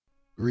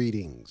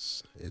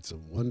Greetings. It's a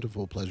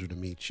wonderful pleasure to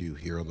meet you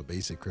here on the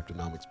Basic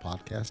Cryptonomics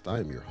podcast. I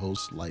am your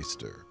host,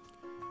 Leister,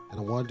 and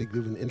I wanted to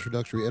give an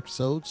introductory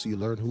episode so you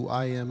learn who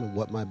I am and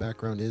what my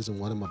background is and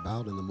what I'm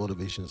about and the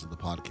motivations of the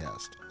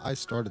podcast. I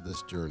started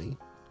this journey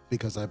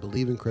because I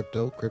believe in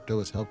crypto. Crypto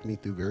has helped me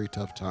through very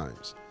tough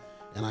times,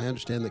 and I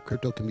understand that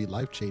crypto can be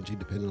life-changing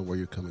depending on where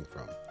you're coming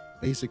from.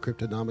 Basic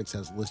Cryptonomics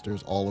has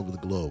listeners all over the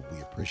globe.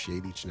 We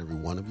appreciate each and every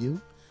one of you.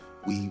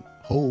 We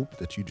hope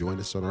that you join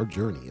us on our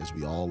journey as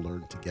we all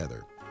learn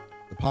together.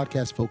 The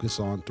podcast focuses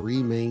on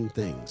three main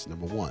things.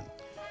 Number one,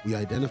 we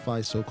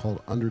identify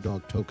so-called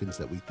underdog tokens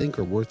that we think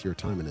are worth your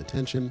time and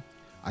attention.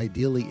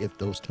 Ideally, if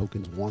those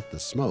tokens want the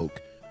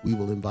smoke, we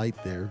will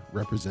invite their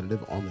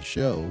representative on the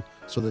show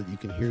so that you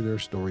can hear their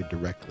story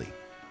directly.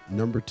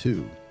 Number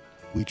two,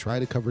 we try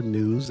to cover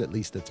news, at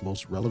least that's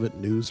most relevant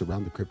news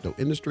around the crypto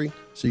industry,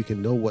 so you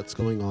can know what's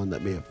going on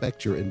that may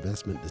affect your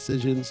investment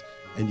decisions,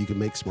 and you can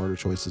make smarter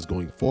choices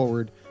going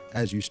forward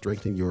as you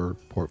strengthen your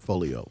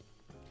portfolio.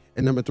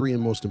 And number three,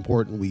 and most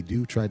important, we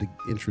do try to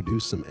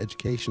introduce some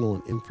educational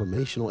and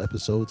informational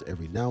episodes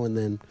every now and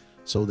then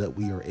so that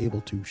we are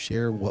able to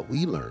share what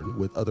we learn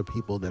with other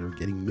people that are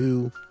getting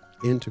new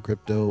into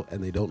crypto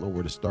and they don't know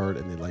where to start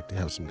and they like to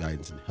have some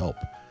guidance and help.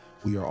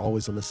 We are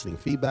always eliciting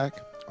feedback.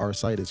 Our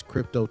site is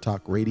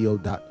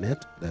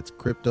cryptotalkradio.net. That's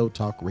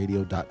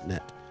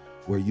cryptotalkradio.net,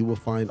 where you will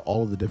find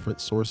all of the different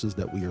sources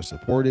that we are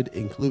supported,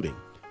 including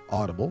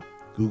Audible,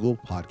 Google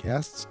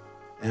Podcasts,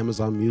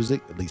 Amazon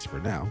Music, at least for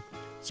now,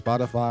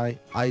 Spotify,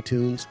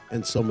 iTunes,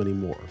 and so many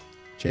more.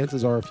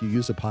 Chances are if you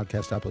use a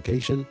podcast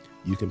application,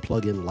 you can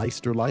plug in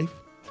Leister Life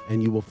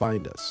and you will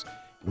find us.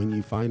 When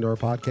you find our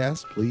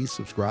podcast, please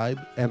subscribe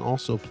and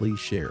also please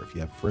share. If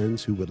you have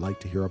friends who would like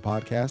to hear our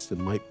podcast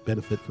and might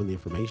benefit from the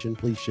information,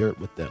 please share it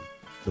with them.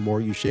 The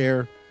more you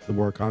share, the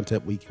more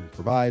content we can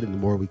provide and the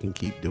more we can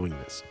keep doing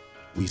this.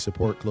 We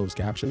support closed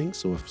captioning,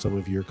 so if some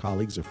of your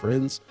colleagues or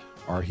friends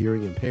are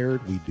hearing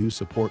impaired, we do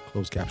support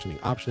closed captioning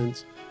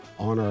options.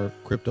 On our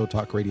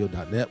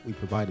cryptotalkradio.net, we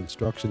provide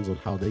instructions on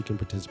how they can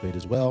participate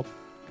as well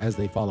as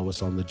they follow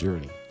us on the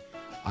journey.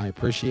 I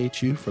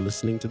appreciate you for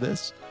listening to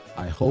this.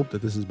 I hope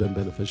that this has been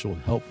beneficial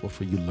and helpful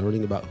for you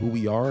learning about who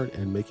we are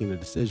and making a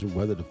decision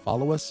whether to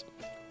follow us.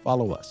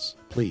 Follow us,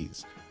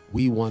 please.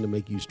 We want to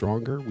make you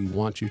stronger. We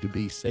want you to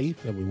be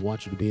safe and we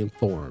want you to be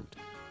informed.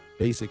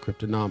 Basic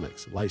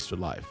Cryptonomics, Leister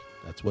Life.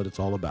 That's what it's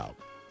all about.